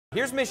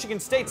Here's Michigan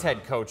State's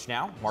head coach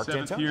now, Mark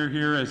Dantonio. Seventh year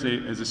here as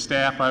a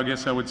staff, I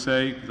guess I would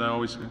say, because I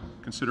always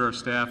consider our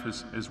staff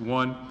as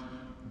one.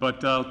 But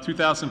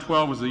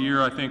 2012 was the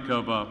year, I think,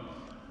 of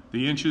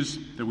the inches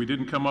that we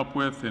didn't come up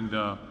with, and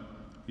the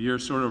year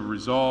sort of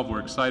resolved.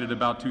 We're excited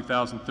about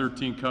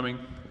 2013 coming,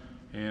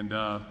 and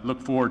look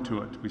forward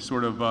to it. We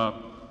sort of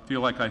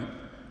feel like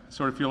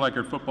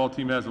our football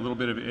team has a little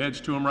bit of an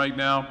edge to them right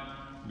now.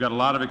 We've got a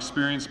lot of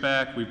experience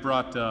back. We've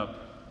brought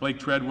Blake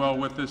Treadwell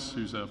with us,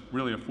 who's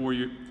really a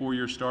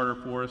four-year starter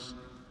for us.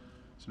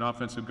 He's an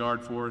offensive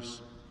guard for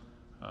us.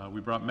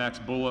 We brought Max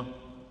Bulla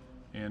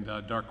and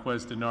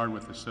Darquez Denard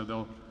with us, so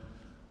they'll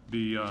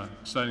be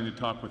exciting to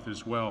talk with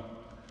as well.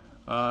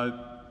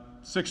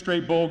 6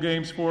 straight bowl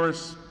games for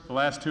us. The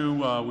last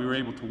 2 we were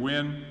able to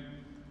win.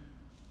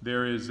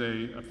 There is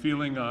a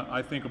feeling,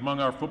 I think, among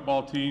our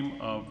football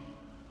team of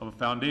a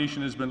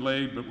foundation has been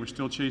laid, but we're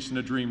still chasing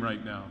a dream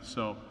right now.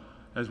 So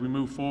as we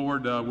move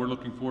forward, we're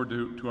looking forward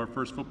to our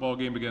first football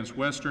game against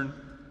Western,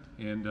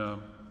 and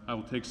I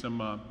will take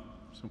some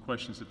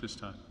questions at this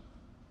time.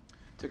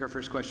 Take our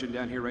first question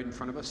down here right in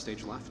front of us,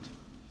 stage left.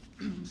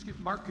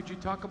 Mark, could you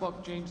talk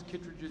about James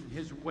Kittredge and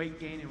his weight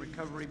gain and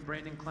recovery,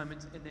 Brandon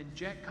Clemens, and then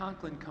Jack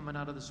Conklin coming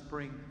out of the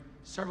spring?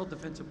 Several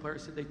defensive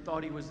players said they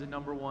thought he was the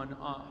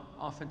 #1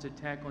 offensive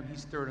tackle, and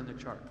he's 3rd on the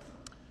chart.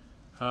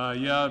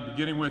 Yeah,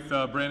 beginning with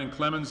Brandon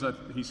Clemens,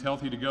 he's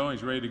healthy to go,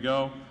 he's ready to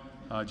go.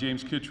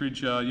 James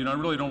Kittredge, I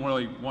really don't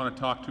want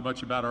to talk too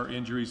much about our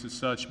injuries as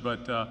such,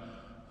 but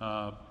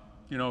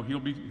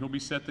he'll be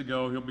set to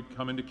go. He'll be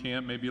coming to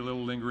camp, maybe a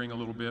little lingering a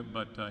little bit,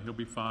 but he'll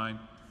be fine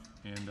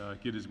and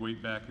get his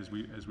weight back as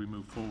we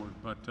move forward.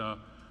 But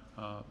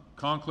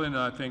Conklin,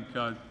 I think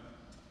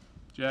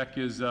Jack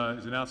is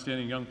an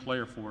outstanding young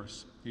player for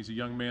us. He's a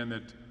young man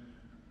that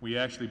we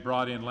actually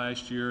brought in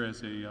last year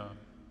as a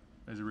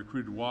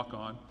recruited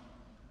walk-on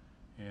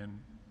and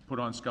put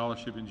on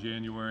scholarship in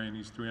January, and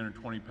he's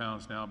 320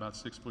 pounds now, about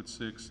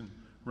 6'6", and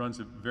runs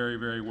it very,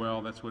 very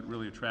well. That's what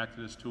really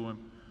attracted us to him.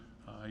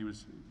 He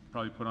was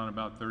probably put on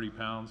about 30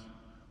 pounds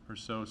or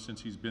so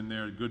since he's been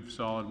there, a good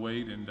solid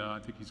weight, and I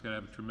think he's going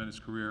to have a tremendous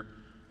career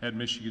at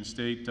Michigan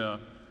State.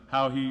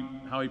 How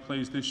he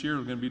plays this year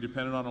is going to be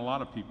dependent on a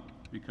lot of people,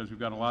 because we've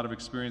got a lot of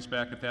experience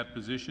back at that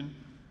position,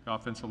 the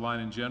offensive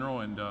line in general,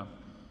 and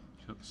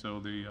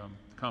so the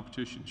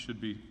competition should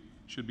be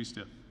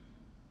stiff.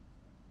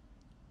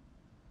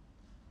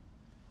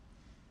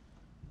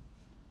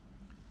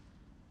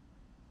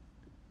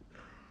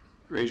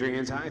 Raise your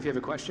hands high if you have a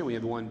question. We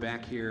have one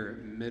back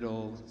here,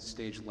 middle,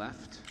 stage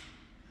left.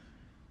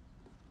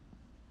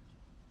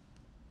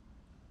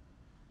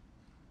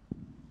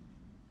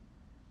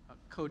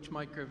 Coach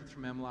Mike Griffith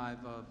from MLive.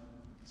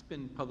 It's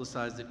been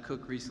publicized that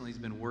Cook recently has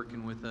been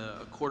working with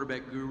a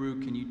quarterback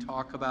guru. Can you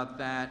talk about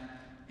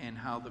that and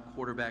how the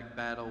quarterback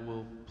battle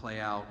will play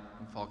out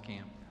in fall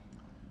camp?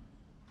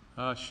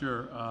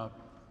 Sure.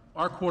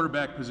 Our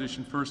quarterback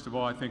position, first of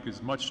all, I think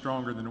is much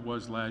stronger than it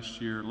was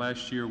last year.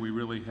 Last year we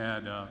really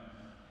had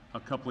a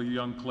couple of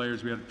young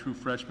players. We had a true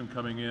freshman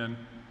coming in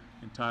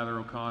Tyler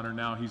O'Connor.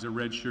 Now he's a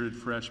redshirted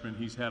freshman.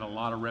 He's had a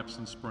lot of reps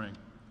in spring.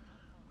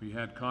 We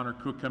had Connor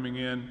Cook coming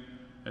in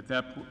at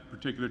that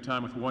particular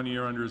time with 1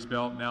 year under his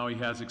belt. Now he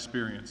has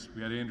experience.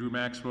 We had Andrew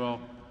Maxwell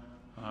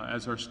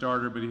as our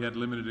starter, but he had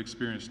limited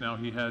experience. Now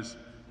he has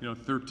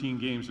 13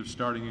 games of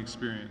starting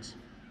experience.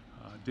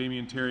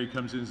 Damian Terry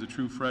comes in as a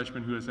true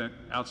freshman who is that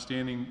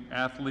outstanding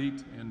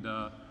athlete and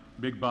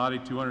big body,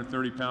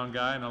 230-pound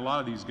guy. And a lot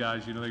of these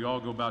guys, they all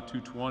go about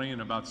 220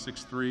 and about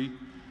 6'3".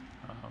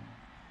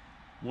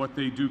 What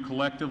they do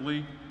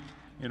collectively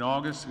in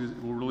August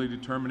will really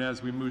determine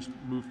as we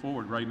move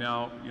forward. Right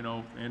now,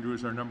 Andrew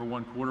is our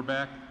 #1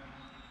 quarterback,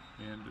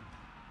 and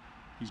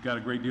he's got a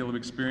great deal of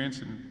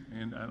experience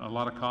and a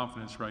lot of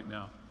confidence right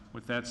now.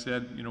 With that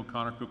said,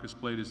 Connor Cook has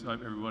played, as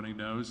everybody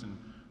knows, and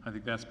I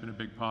think that's been a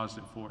big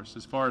positive for us.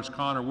 As far as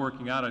Connor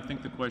working out, I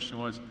think the question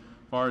was, as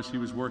far as he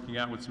was working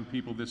out with some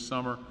people this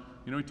summer,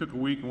 he took a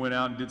week and went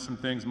out and did some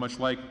things much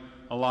like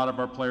a lot of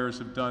our players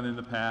have done in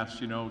the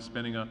past,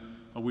 spending a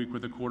week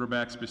with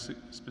a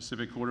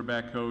specific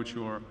quarterback coach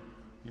or,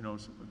 a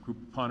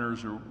group of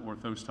punters or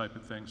those type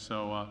of things.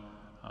 So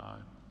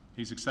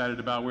he's excited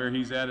about where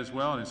he's at as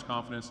well, and his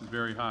confidence is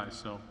very high.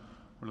 So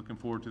we're looking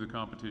forward to the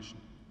competition.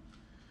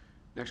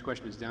 Next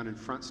question is down in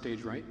front,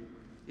 stage right.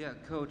 Yeah,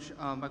 Coach,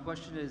 my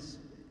question is,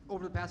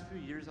 over the past few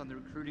years on the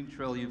recruiting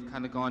trail, you've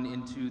kind of gone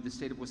into the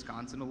state of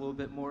Wisconsin a little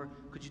bit more.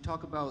 Could you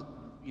talk about,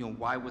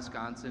 why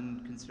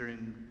Wisconsin,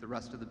 considering the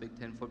rest of the Big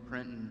Ten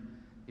footprint and,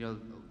 a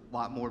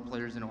lot more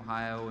players in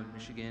Ohio and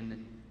Michigan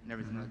and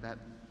everything like that?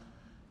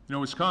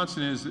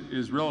 Wisconsin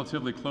is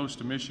relatively close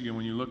to Michigan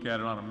when you look at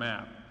it on a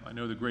map. I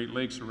know the Great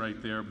Lakes are right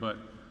there, but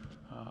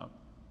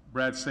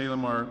Brad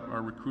Salem,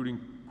 our recruiting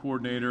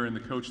coordinator and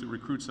the coach that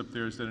recruits up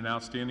there, has done an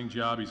outstanding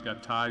job. He's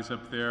got ties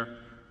up there,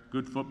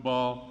 good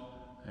football,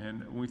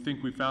 and we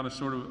think we found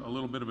a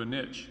little bit of a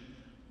niche.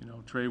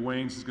 Trey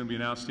Waynes is going to be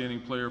an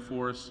outstanding player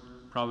for us,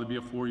 probably be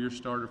a 4-year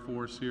starter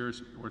for us here,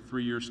 or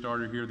 3-year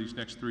starter here these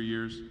next 3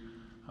 years.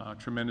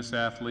 Tremendous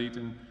athlete,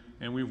 and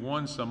and we've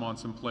won some on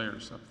some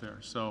players up there.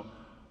 So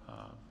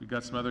we've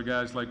got some other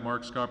guys like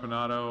Mark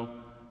Scarpinato,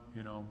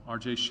 you know,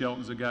 R.J.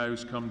 Shelton's a guy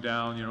who's come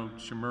down, you know,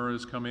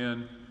 Shimura's come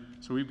in.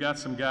 So we've got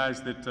some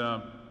guys that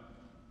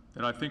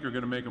that I think are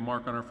going to make a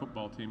mark on our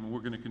football team, and we're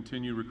going to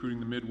continue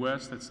recruiting the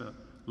Midwest. That's a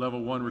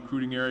level 1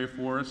 recruiting area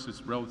for us.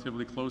 It's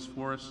relatively close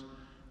for us,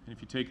 and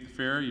if you take the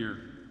ferry, you're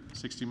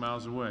 60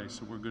 miles away,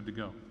 so we're good to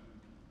go.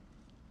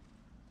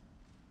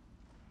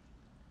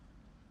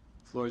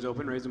 Floor is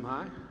open, raise them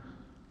high.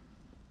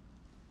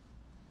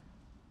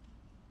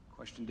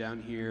 Question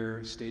down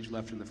here, stage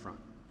left in the front.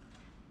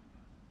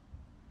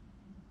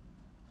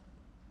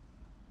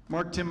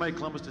 Mark, Tim May,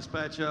 Columbus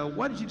Dispatch.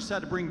 Why did you decide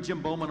to bring Jim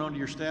Bowman onto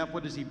your staff?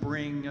 What does he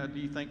bring, do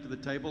you think, to the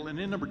table? And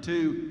then number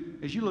 2,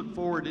 as you look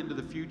forward into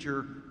the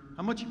future,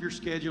 how much of your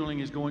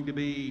scheduling is going to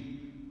be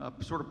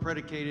sort of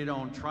predicated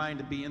on trying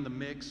to be in the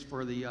mix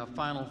for the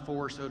Final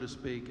Four, so to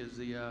speak, as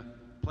the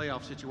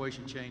playoff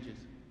situation changes?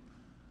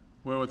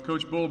 Well, with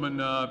Coach Bowman, you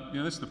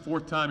know, this is the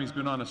 4th time he's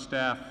been on a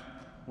staff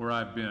where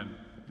I've been.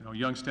 You know,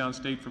 Youngstown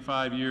State for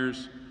 5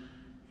 years,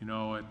 you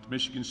know, at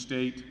Michigan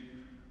State,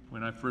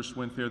 when I first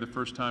went there the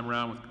first time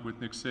around with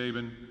Nick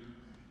Saban,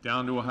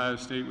 down to Ohio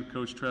State with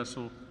Coach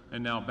Tressel,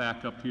 and now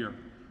back up here.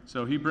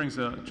 So he brings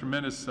a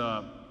tremendous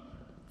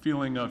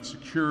feeling of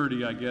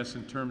security, I guess,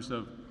 in terms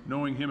of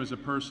knowing him as a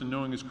person,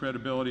 knowing his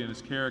credibility and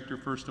his character,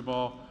 first of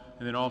all,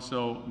 and then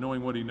also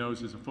knowing what he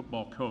knows as a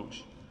football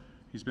coach.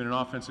 He's been an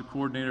offensive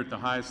coordinator at the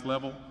highest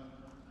level.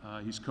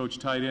 He's coached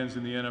tight ends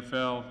in the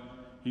NFL.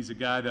 He's a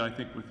guy that I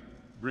think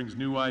brings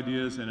new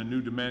ideas and a new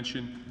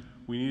dimension.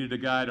 We needed a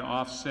guy to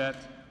offset,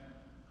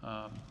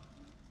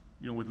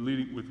 you know, with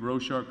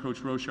Rochar,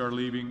 Coach Rochar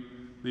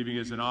leaving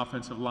as an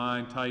offensive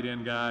line, tight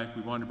end guy.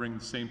 We wanted to bring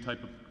the same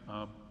type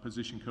of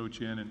position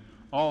coach in, and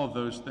all of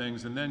those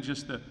things. And then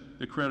just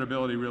the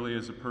credibility really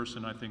as a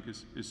person, I think,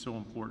 is so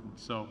important.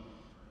 So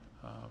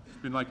it's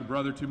been like a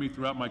brother to me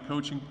throughout my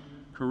coaching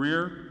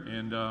career,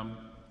 and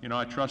you know,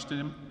 I trust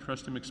him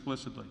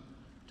explicitly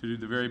to do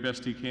the very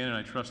best he can, and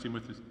I trust him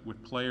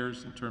with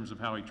players in terms of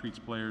how he treats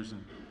players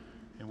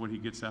and what he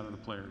gets out of the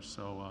players.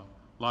 So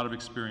a lot of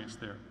experience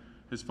there.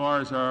 As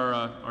far as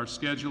our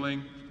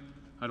scheduling,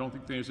 I don't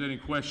think there's any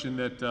question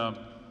that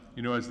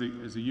you know, as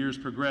the years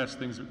progress,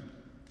 things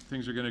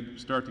are going to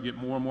start to get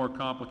more and more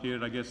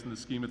complicated, I guess, in the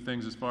scheme of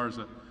things as far as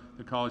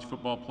the college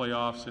football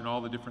playoffs and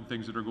all the different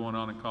things that are going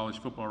on in college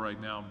football right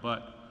now.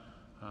 But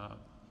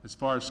as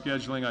far as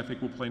scheduling, I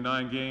think we'll play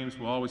 9 games.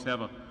 We'll always have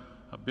a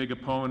big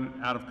opponent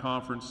out of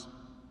conference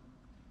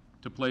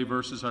to play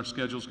versus. Our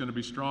schedule's going to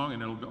be strong,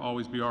 and it'll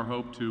always be our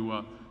hope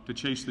to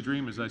chase the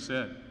dream, as I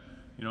said.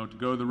 You know, to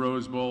go to the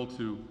Rose Bowl,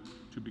 to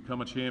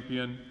become a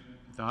champion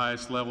at the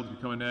highest level, to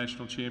become a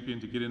national champion,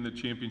 to get in the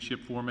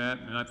championship format.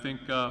 And I think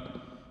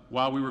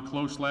while we were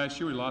close last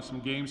year, we lost some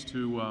games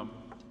to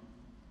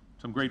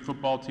some great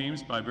football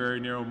teams by very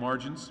narrow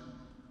margins.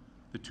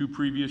 The 2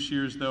 previous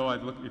years, though,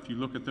 if you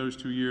look at those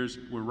 2 years,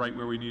 we're right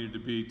where we needed to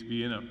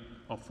be in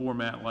a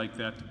format like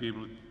that, to be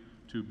able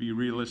to be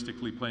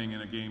realistically playing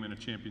in a game in a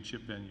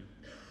championship venue.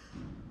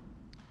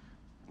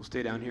 We'll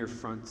stay down here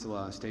front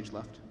till stage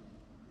left.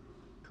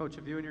 Coach,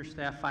 have you and your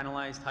staff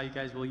finalized how you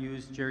guys will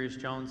use Jarius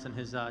Jones and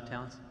his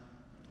talents?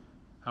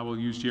 How we'll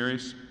use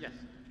Jarius? Yes.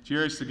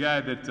 Jarius, the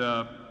guy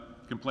that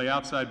can play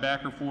outside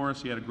backer for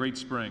us. He had a great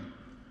spring.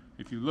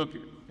 If you look,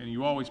 and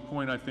you always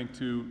point, I think,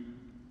 to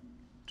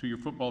your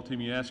football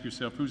team, you ask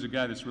yourself, who's a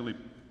guy that's really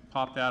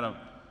popped out of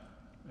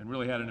and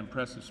really had an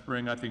impressive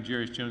spring? I think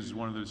Jarius Jones is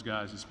one of those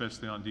guys,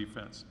 especially on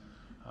defense.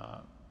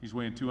 He's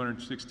weighing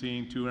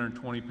 216,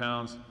 220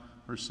 pounds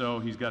or so.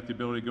 He's got the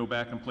ability to go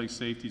back and play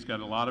safety. He's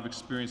got a lot of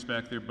experience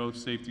back there, both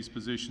safeties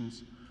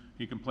positions.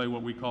 He can play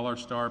what we call our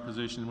star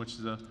position, which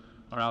is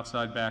our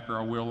outside backer,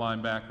 our wheel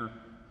linebacker,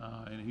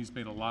 and he's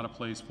made a lot of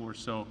plays for us.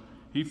 So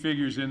he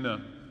figures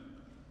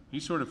he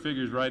sort of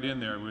figures right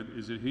in there.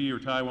 Is it he or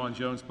Tywan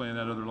Jones playing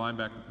that other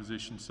linebacker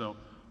position? So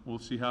we'll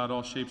see how it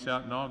all shapes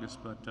out in August.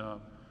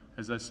 But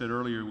as I said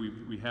earlier,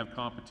 we have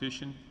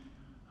competition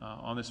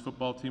on this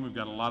football team. We've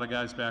got a lot of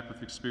guys back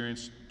with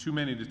experience, too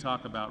many to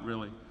talk about,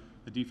 really.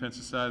 The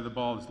defensive side of the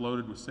ball is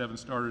loaded with 7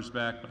 starters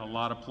back, but a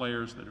lot of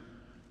players that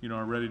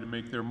are ready to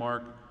make their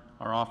mark.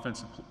 Our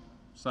offensive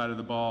side of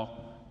the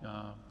ball,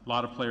 a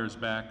lot of players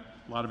back,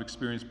 a lot of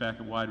experience back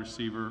at wide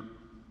receiver.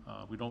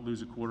 We don't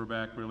lose a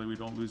quarterback, really. We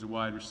don't lose a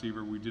wide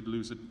receiver. We did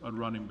lose a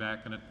running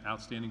back and an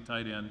outstanding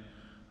tight end.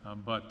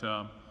 But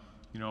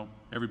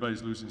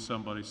everybody's losing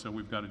somebody, so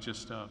we've got to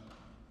just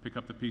pick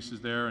up the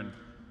pieces there and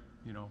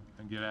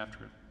get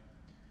after it.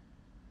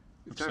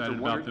 I'm excited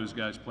about those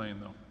guys playing,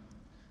 though.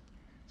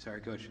 Sorry,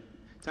 Coach.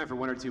 Time for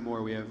 1 or 2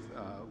 more. We have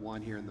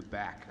one here in the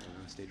back,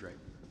 stage right.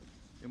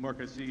 Hey, Mark,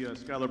 I see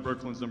Skylar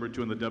Berkland's number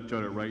 2 in the depth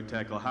chart at right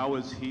tackle. How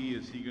is he?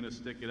 Is he going to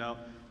stick it out?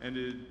 And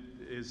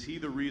is he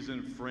the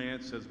reason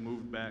France has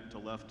moved back to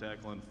left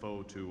tackle and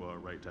Foe to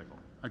right tackle?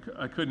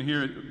 I couldn't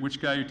hear it.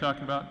 Which guy are you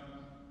talking about?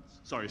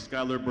 Sorry,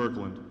 Skylar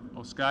Berkland. Oh,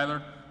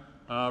 Skylar.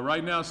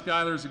 Right now,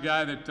 Skylar's a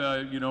guy that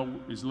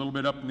is a little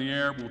bit up in the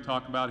air. We'll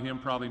talk about him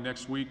probably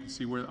next week and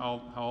see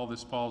how all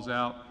this falls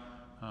out.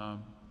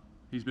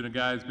 He's been a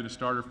guy who's been a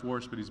starter for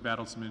us, but he's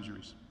battled some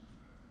injuries.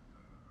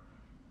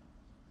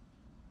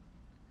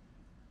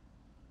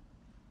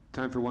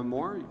 Time for one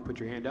more. You put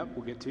your hand up,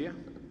 we'll get to you.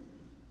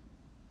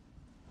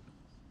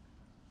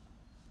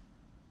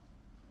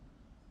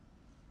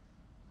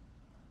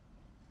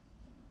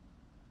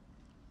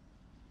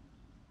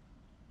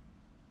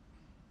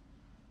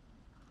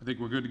 I think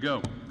we're good to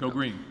go. Go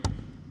green.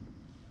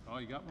 Oh,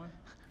 you got one?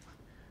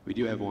 We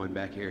do have one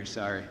back here,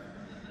 sorry.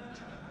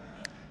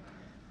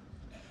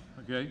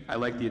 Okay. I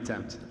like the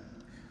attempt.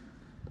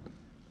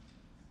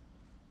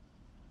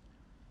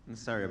 I'm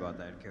sorry about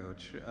that,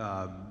 Coach.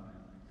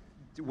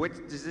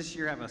 Does this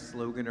year have a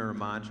slogan or a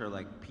mantra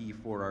like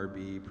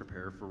P4RB,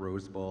 prepare for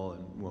Rose Bowl,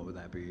 and what would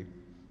that be?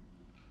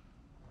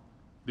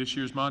 This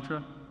year's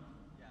mantra?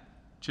 Yeah.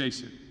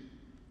 Chase it.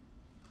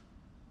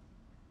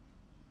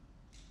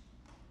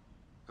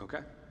 Okay.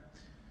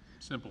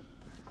 Simple.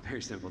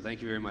 Very simple.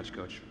 Thank you very much,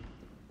 Coach.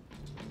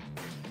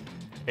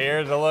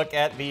 Here's a look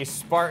at the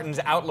Spartans'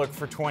 outlook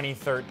for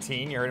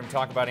 2013. You heard him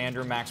talk about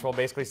Andrew Maxwell.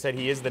 Basically said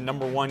he is the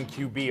 #1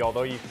 QB,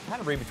 although you can kind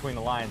of read between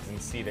the lines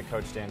and see that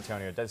Coach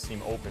Dantonio does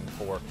seem open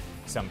for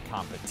some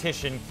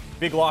competition.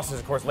 Big losses,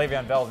 of course,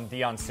 Le'Veon Bell and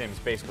Deion Sims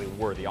basically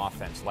were the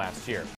offense last year.